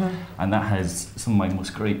 and that has some of my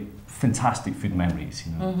most great, fantastic food memories.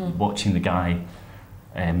 You know, watching the guy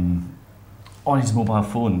on his mobile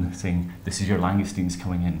phone saying, "This is your langoustines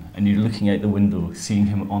coming in," and you're looking out the window, seeing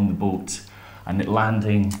him on the boat, and it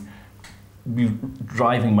landing.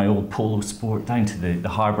 Driving my old Polo Sport down to the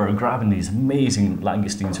harbour, grabbing these amazing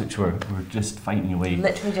langoustines which were just fighting away.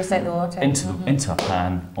 Literally just out the water. Into a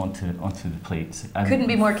pan, onto the plate. And couldn't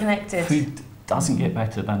be more connected. Food doesn't get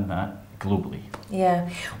better than that globally. Yeah,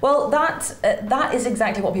 well that is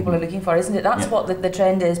exactly what people are looking for, isn't it? That's what the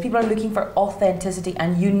trend is. People are looking for authenticity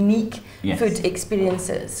and unique food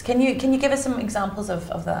experiences. Can you give us some examples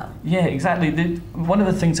of that? Yeah, exactly. One of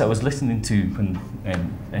the things I was listening to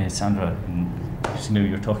when Sandra and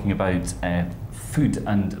you were talking about food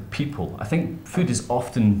and people. I think food is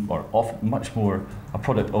often much more a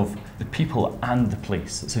product of the people and the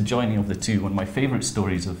place. It's a joining of the two. One of my favourite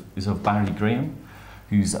stories is of Barry Graham,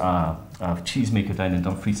 who's a cheesemaker down in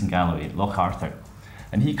Dumfries and Galloway at Loch Arthur.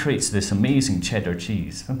 And he creates this amazing cheddar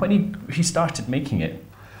cheese. And when he started making it,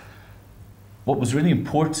 what was really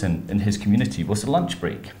important in his community was the lunch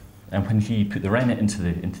break. And when he put the rennet into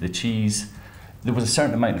the cheese, there was a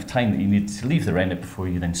certain amount of time that you needed to leave the rennet before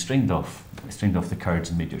you then strained off the curds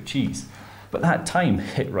and made your cheese. But that time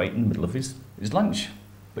hit right in the middle of his lunch.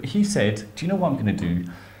 But he said, "Do you know what I'm going to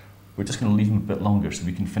do? We're just going to leave him a bit longer so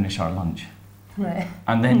we can finish our lunch." Right.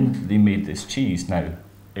 And then they made this cheese. Now,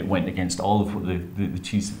 it went against all of what the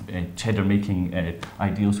cheese cheddar making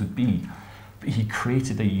ideals would be, but he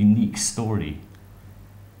created a unique story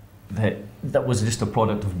that was just a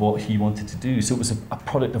product of what he wanted to do. So it was a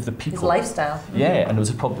product of the people. His lifestyle. Yeah, and it was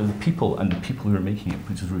a product of the people and the people who were making it,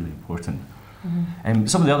 which was really important.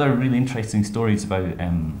 Some of the other really interesting stories about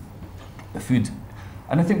the food,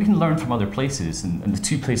 and I think we can learn from other places, and the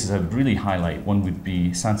two places I would really highlight, one would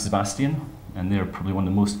be San Sebastian, and they're probably one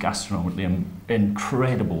of the most gastronomically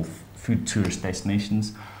incredible food tourist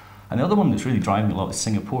destinations. And the other one that's really driving a lot is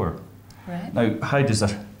Singapore. Right. Now, how does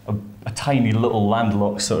a tiny little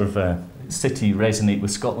landlocked sort of city resonate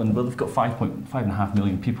with Scotland? Well, they've got 5.5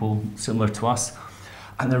 million people, similar to us,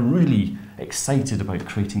 and they're really excited about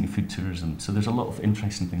creating food tourism. So there's a lot of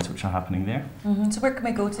interesting things which are happening there. So where can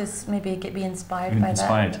we go to maybe be inspired by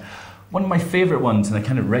that? One of my favourite ones, and it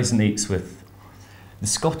kind of resonates with the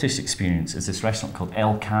Scottish experience, is this restaurant called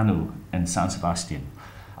El Cano in San Sebastian.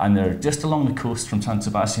 And they're just along the coast from San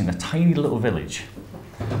Sebastian, a tiny little village.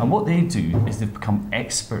 And what they do is they've become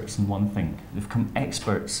experts in one thing. They've become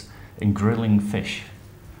experts in grilling fish.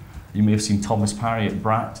 You may have seen Thomas Parry at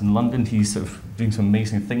Brat in London. He's sort of doing some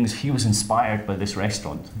amazing things. He was inspired by this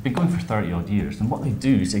restaurant. They've been going for 30 odd years. And what they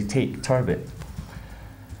do is they take turbot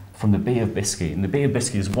from the Bay of Biscay. And the Bay of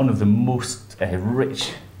Biscay is one of the most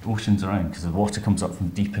rich oceans around because the water comes up from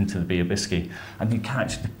deep into the Bay of Biscay. And you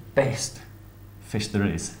catch the best fish there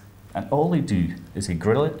is. And all they do is they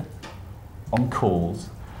grill it on coals,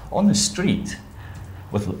 on the street,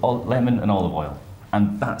 with lemon and olive oil.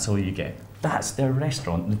 And that's all you get. That's their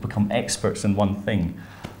restaurant. They've become experts in one thing.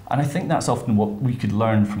 And I think that's often what we could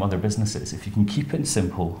learn from other businesses. If you can keep it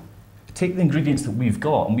simple, take the ingredients that we've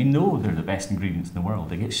got, and we know they're the best ingredients in the world.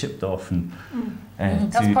 They get shipped off and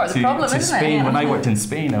that's part of the problem, to isn't Spain. it? Yeah. When I worked in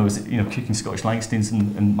Spain, I was cooking Scottish langoustines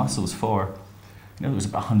and mussels for, it was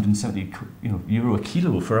about 170 euro a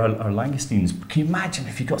kilo for our langoustines. Can you imagine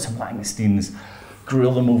if you got some langoustines,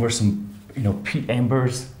 grill them over some peat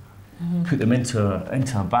embers, put them into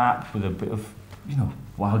a bat with a bit of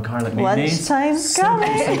wild garlic mayonnaise. Lunchtime's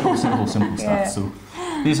coming. Simple stuff. So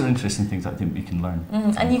these are interesting things I think we can learn.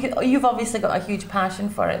 And you've obviously got a huge passion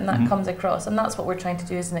for it, and that comes across, and that's what we're trying to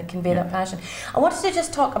do, isn't it? Convey that passion. I wanted to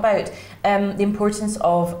just talk about the importance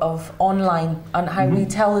of online and how we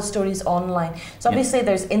tell the stories online. So obviously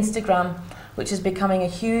there's Instagram, which is becoming a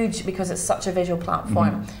huge, because it's such a visual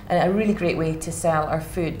platform and a really great way to sell our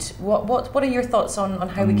food. What are your thoughts on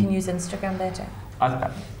how we can use Instagram better?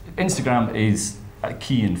 Instagram is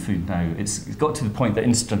key in food now. It's got to the point that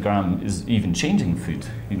Instagram is even changing food.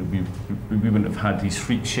 We wouldn't have had these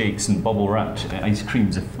fruit shakes and bubble wrapped ice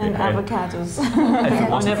creams if avocados. if it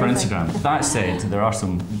wasn't for Instagram. That said, there are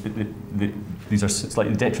some. These are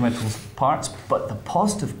slightly detrimental parts, but the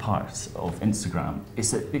positive parts of Instagram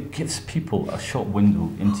is that it gives people a shop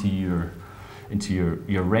window into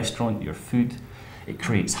your restaurant, your food. It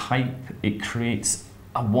creates hype. It creates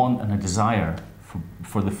a want and a desire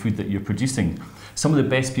for the food that you're producing. Some of the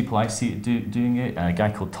best people I see doing it, a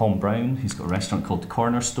guy called Tom Brown, he's got a restaurant called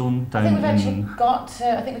Cornerstone down in... I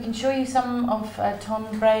think we can show you some of Tom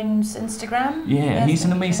Brown's Instagram. Yeah, he's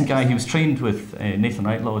an amazing guy. He was trained with Nathan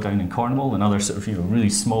Outlaw down in Cornwall, another sort of really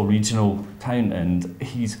small regional town, and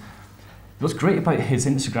what's great about his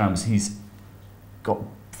Instagram is he's got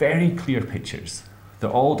very clear pictures. They're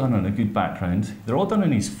all done on a good background. They're all done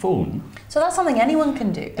on his phone. So that's something anyone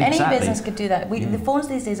can do. Exactly. Any business could do that. The phones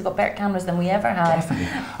these days have got better cameras than we ever had. Definitely.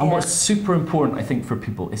 And what's super important, I think, for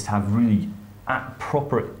people is to have really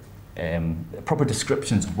proper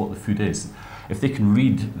descriptions of what the food is. If they can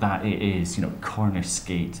read that it is, Cornish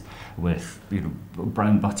skate with,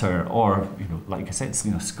 brown butter, or, like I said,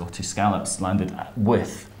 Scottish scallops landed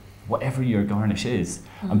with whatever your garnish is,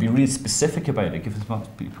 and be really specific about it, give as much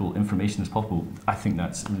people information as possible. I think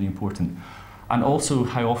that's really important. And also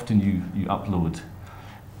how often you upload.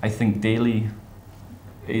 I think daily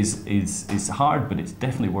is hard, but it's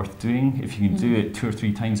definitely worth doing. If you can do it 2 or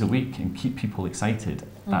 3 times a week and keep people excited,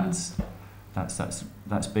 that's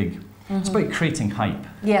big. It's about creating hype.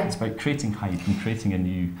 Yeah. It's about creating hype and creating a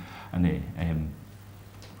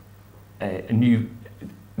new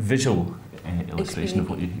visual illustration of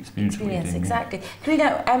what you experience. Exactly.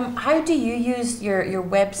 Karina, how do you use your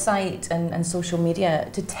website and social media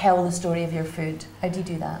to tell the story of your food? How do you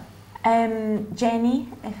do that? Jenny,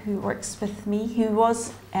 who works with me, who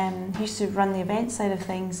used to run the event side of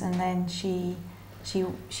things, and then she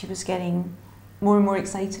was getting more and more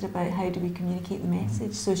excited about how do we communicate the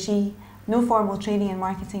message. So no formal training in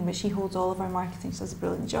marketing, but she holds all of our marketing. She does a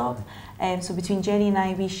brilliant job. So between Jenny and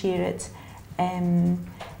I, we share it.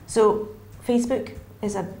 So Facebook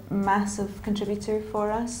is a massive contributor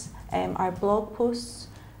for us. Our blog posts,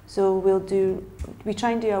 so we try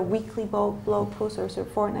and do a weekly blog post or sort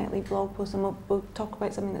of fortnightly blog post, and we'll talk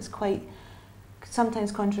about something that's quite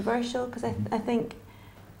sometimes controversial, because I think,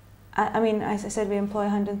 as I said, we employ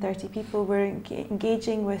 130 people. We're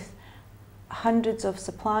engaging with hundreds of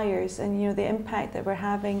suppliers, and the impact that we're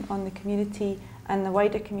having on the community and the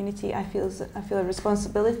wider community. I feel a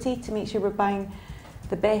responsibility to make sure we're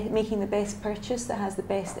making the best purchase that has the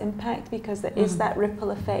best impact, because there is that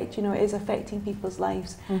ripple effect, it is affecting people's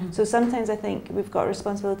lives. So sometimes I think we've got a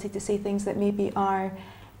responsibility to say things that maybe are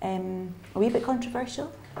a wee bit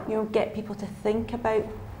controversial, get people to think about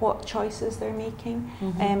what choices they're making.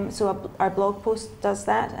 So our blog post does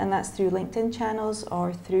that, and that's through LinkedIn channels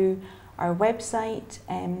or through our website,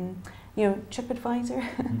 TripAdvisor.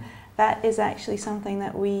 That is actually something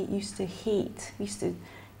that we used to hate. We used to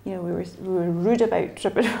you know, we were rude about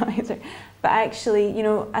TripAdvisor. But actually, you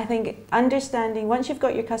know, I think understanding, once you've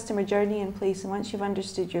got your customer journey in place and once you've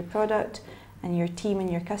understood your product and your team and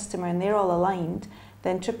your customer and they're all aligned,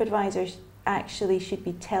 then TripAdvisor actually should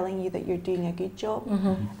be telling you that you're doing a good job.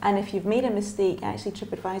 And if you've made a mistake, actually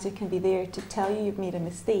TripAdvisor can be there to tell you you've made a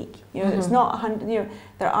mistake. You know, it's not 100, you know,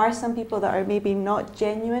 there are some people that are maybe not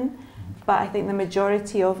genuine, but I think the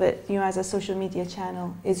majority of it, you know, as a social media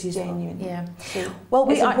channel, is genuine. Yeah. So well,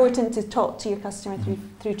 it's important to talk to your customer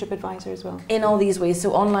through TripAdvisor as well. In all these ways,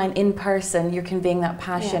 so online, in person, you're conveying that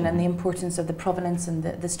passion and the importance of the provenance and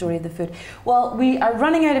the story of the food. Well, we are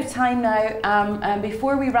running out of time now. And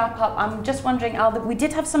before we wrap up, I'm just wondering, Al, that we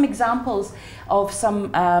did have some examples of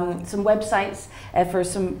some websites for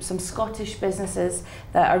some Scottish businesses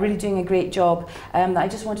that are really doing a great job that I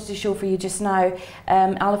just wanted to show for you just now.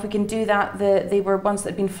 Al, if we can do that, they were ones that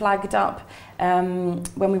had been flagged up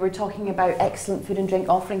when we were talking about excellent food and drink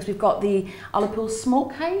offerings. We've got the Ullapool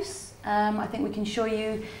Smokehouse. I think we can show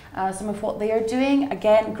you some of what they are doing.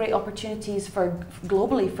 Again, great opportunities for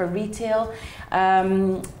globally for retail.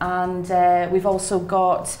 And we've also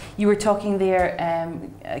got, you were talking there,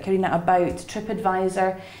 Karina, about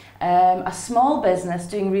TripAdvisor, a small business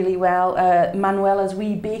doing really well, Manuela's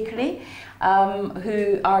Wee Bakery.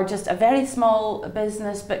 Who are just a very small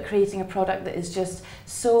business but creating a product that is just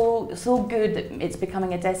so good that it's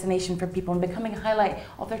becoming a destination for people and becoming a highlight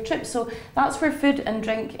of their trip. So that's where food and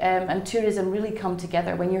drink and tourism really come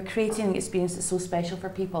together, when you're creating an experience that's so special for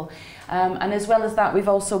people. And as well as that, we've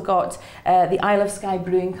also got the Isle of Skye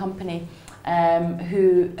Brewing Company,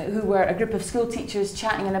 who were a group of school teachers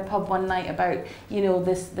chatting in a pub one night about, you know,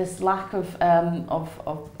 this lack of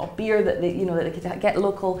beer that they, you know, that they could get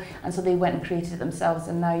local, and so they went and created it themselves.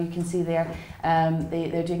 And now you can see there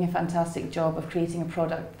they're doing a fantastic job of creating a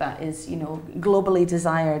product that is, you know, globally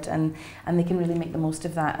desired, and they can really make the most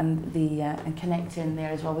of that, and and connect in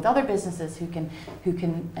there as well with other businesses who can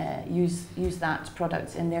use that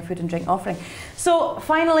product in their food and drink offering. So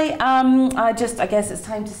finally, I guess it's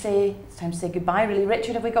time to say goodbye, really.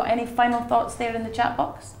 Richard, have we got any final thoughts there in the chat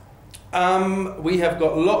box? We have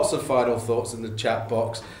got lots of final thoughts in the chat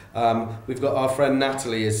box. We've got our friend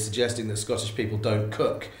Natalie is suggesting that Scottish people don't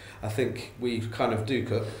cook. I think we kind of do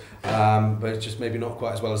cook, but it's just maybe not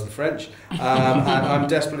quite as well as the French. And I'm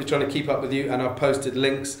desperately trying to keep up with you, and I've posted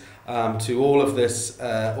links to all of this,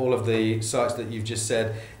 all of the sites that you've just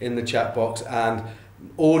said in the chat box. And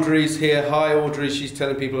Audrey's here. Hi Audrey, she's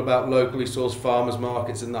telling people about locally sourced farmers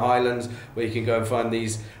markets in the Highlands where you can go and find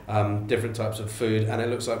these different types of food, and it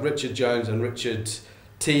looks like Richard Jones and Richard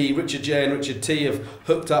J and Richard T have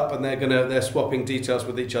hooked up, and they're swapping details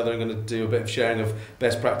with each other and going to do a bit of sharing of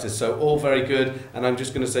best practice. So all very good, and I'm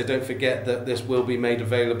just going to say, don't forget that this will be made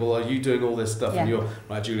available. Are you doing all this stuff? Yeah. And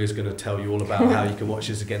right, Julia's going to tell you all about how you can watch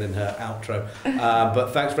this again in her outro.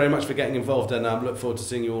 But thanks very much for getting involved, and I look forward to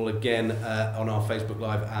seeing you all again on our Facebook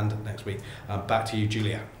Live and next week. Back to you,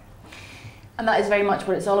 Julia. And that is very much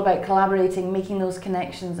what it's all about, collaborating, making those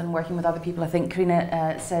connections and working with other people. I think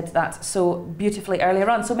Karina said that so beautifully earlier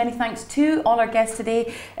on. So many thanks to all our guests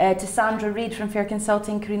today, to Sandra, Reid from Fair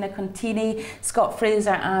Consulting, Karina Contini, Scott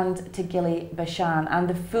Fraser, and to Gilly Bashan. And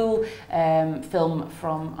the full film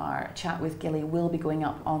from our chat with Gilly will be going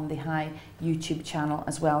up on the High YouTube channel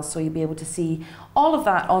as well, so you'll be able to see all of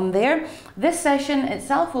that on there. This session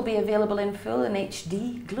itself will be available in full in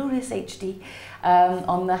HD, glorious HD,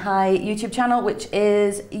 on the High YouTube channel, which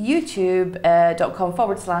is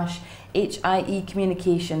youtube.com/HIE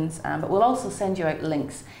Communications. But we'll also send you out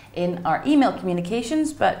links in our email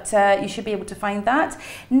communications, but you should be able to find that.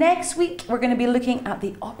 Next week, we're going to be looking at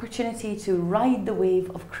the opportunity to ride the wave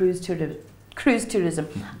of cruise tourism. I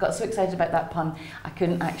got so excited about that pun, I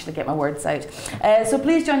couldn't actually get my words out. So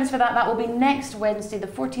please join us for that. That will be next Wednesday, the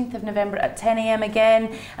 14th of November at 10 AM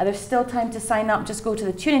again. There's still time to sign up. Just go to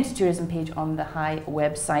the Tune Into Tourism page on the High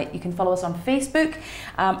website. You can follow us on Facebook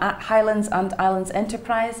at Highlands and Islands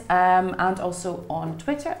Enterprise, and also on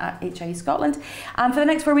Twitter at HIE Scotland. And for the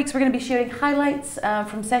next 4 weeks, we're going to be sharing highlights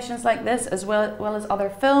from sessions like this, as well as other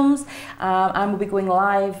films. And we'll be going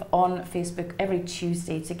live on Facebook every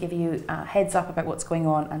Tuesday to give you heads up about what's going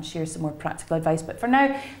on and share some more practical advice. But for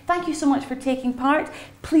now, thank you so much for taking part.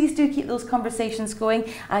 Please do keep those conversations going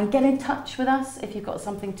and get in touch with us if you've got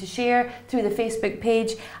something to share through the Facebook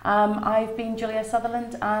page. I've been Julia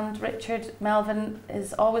Sutherland, and Richard Melvin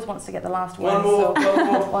always wants to get the last word.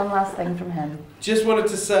 One last thing from him. Just wanted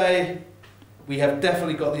to say, we have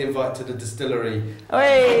definitely got the invite to the distillery.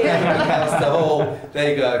 Hey. Hall. There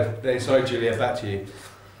you go. Sorry, Julia, back to you.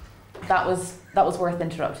 that was worth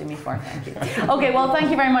interrupting me for. Thank you. Okay, well, thank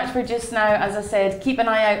you very much for just now. As I said, keep an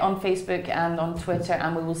eye out on Facebook and on Twitter,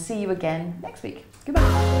 and we will see you again next week.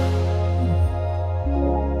 Goodbye.